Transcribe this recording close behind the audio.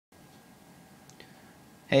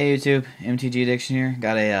Hey YouTube, MtgAddiction here.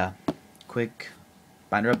 Got a quick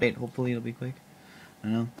binder update. Hopefully it'll be quick. I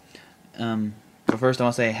don't know. But first I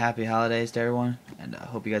want to say happy holidays to everyone, and I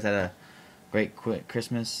hope you guys had a great quick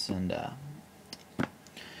Christmas. And yeah,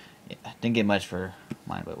 didn't get much for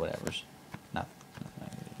mine, but whatever's.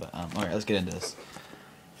 But alright, let's get into this.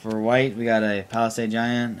 For white, we got a Palisade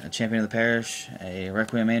Giant, a Champion of the Parish, a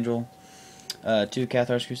Requiem Angel, 2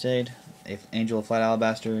 Cathar's Crusade, a Angel of Flat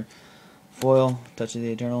Alabaster, foil, Touch of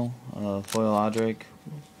the Eternal, foil Audric,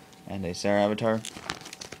 and a Sarah Avatar.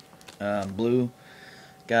 Blue,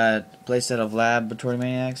 got playset of Laboratory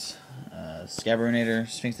Maniacs, Scabarunator,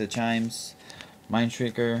 Sphinx of the Chimes, Mind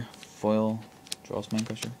Shrieker, foil, Dross Mind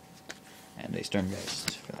Crusher, and a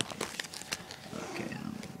Sterngeist for that. Okay,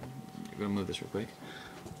 I'm gonna move this real quick.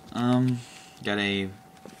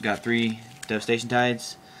 Got 3 Devastation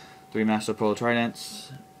Tides, 3 Master Polo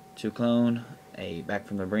Tridents, 2 Clone, a Back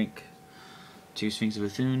from the Brink, 2 Sphinx of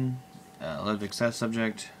Bethune, Ludwig Seth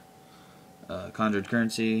Subject, Conjured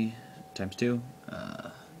Currency times 2,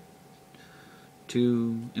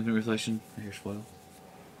 2 Infinite Reflection, here's foil,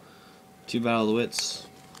 2 Battle of the Wits,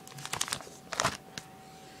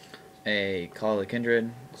 a Call of the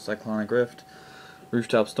Kindred, Cyclonic Rift,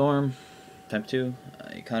 Rooftop Storm times 2,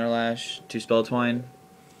 a Counterlash, 2 Spell Twine,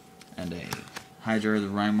 and a Hydra the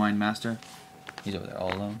Rhyme Master. He's over there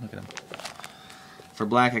all alone, look at him. For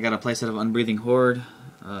black, I got a playset of Unbreathing Horde,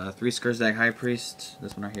 3 Skurzdag High Priest,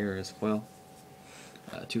 this one right here is foil,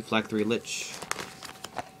 2 Flag 3 Lich,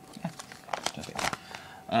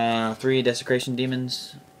 okay. 3 Desecration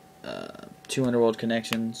Demons, 2 Underworld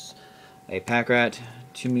Connections, a Pack Rat,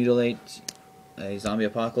 2 Mutilate, a Zombie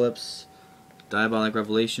Apocalypse, Diabolic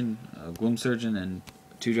Revelation, a Gloom Surgeon, and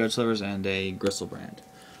 2 Judge Slivers, and a Gristlebrand.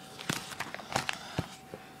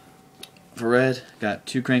 For red, got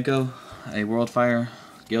 2 Krenko, a Worldfire,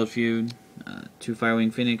 Guild Feud, 2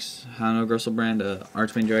 Firewing Phoenix, Hound Gristlebrand, a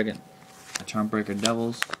Archbane Dragon, a Charmbreaker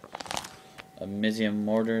Devils, a Mizium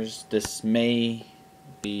Mortars. This may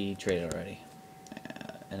be traded already,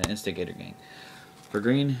 and an Instigator Gang. For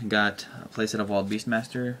green, got a playset of Wild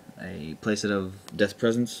Beastmaster, a playset of Death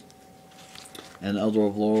Presence, an Elder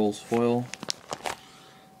of Laurel's foil,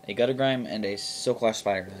 a Gutter Grime, and a Silklash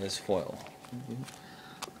Spider that is foil.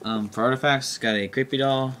 For artifacts, got a Creepy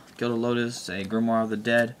Doll, Gilded Lotus, a Grimoire of the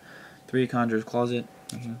Dead, 3 Conjurer's Closet,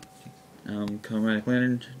 Chromatic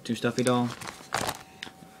Lantern, 2 Stuffy Doll.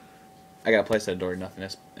 I got a playset of Dory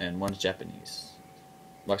Nothingness, and 1's Japanese.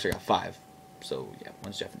 Well, actually I got 5, so yeah,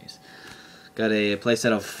 1's Japanese. Got a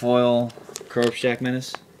playset of foil Corpse Jack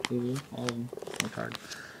Menace, all of them, worked hard.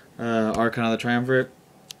 Archon of the Triumvirate,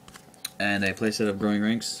 and a playset of Growing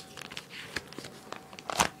Ranks.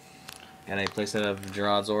 Got a playset of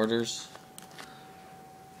Gerard's Orders,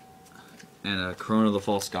 and a Corona of the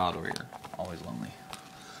False God Warrior, always lonely.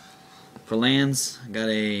 For lands, got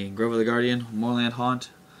a Grove of the Guardian, Moorland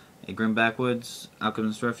Haunt, a Grim Backwoods,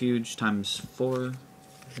 Alchemist's Refuge times 4,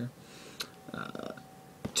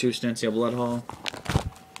 2 Stancia Bloodhall,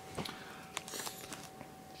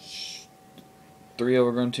 3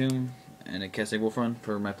 Overgrown Tomb, and a Kessig Wolfrun.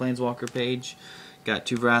 For my Planeswalker page, got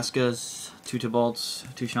 2 Vraskas, 2 Tibalts,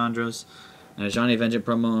 2 Chandras, and a Johnny Vengeance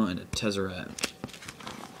promo, and a Tezzeret.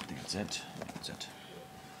 I think that's it. That's it.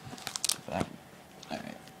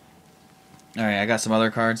 Alright, I got some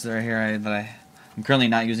other cards that are here that I'm currently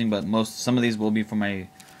not using, but some of these will be for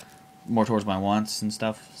more towards my wants and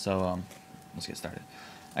stuff. So let's get started.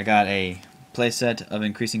 I got a playset of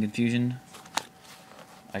Increasing Confusion.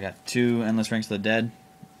 I got 2 Endless Ranks of the Dead,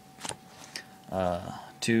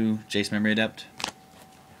 2 Jace Memory Adept,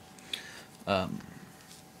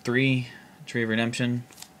 3 Tree of Redemption,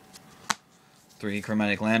 3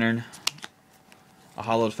 Chromatic Lantern, a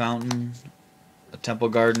Hollowed Fountain, a Temple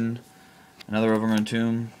Garden, another Overgrown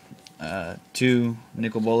Tomb, 2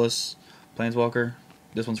 Nicol Bolas Planeswalker.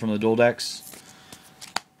 This one's from the dual decks.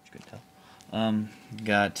 You could tell.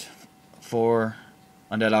 Got 4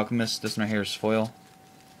 Undead Alchemist. This one right here is foil.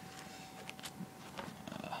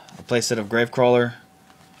 A playset of Gravecrawler.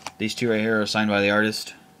 These 2 right here are signed by the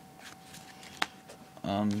artist.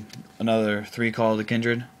 Another 3 Call of the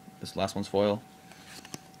Kindred. This last one's foil.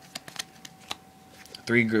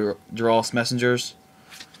 3 Geralf's Messengers,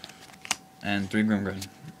 and 3 Grimgrin.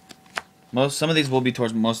 Some of these will be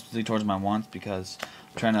mostly towards my wants, because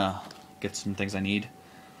I'm trying to get some things I need,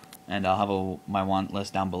 and I'll have my want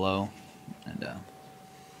list down below. And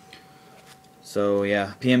so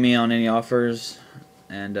yeah, PM me on any offers,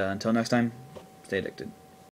 and until next time, stay addicted.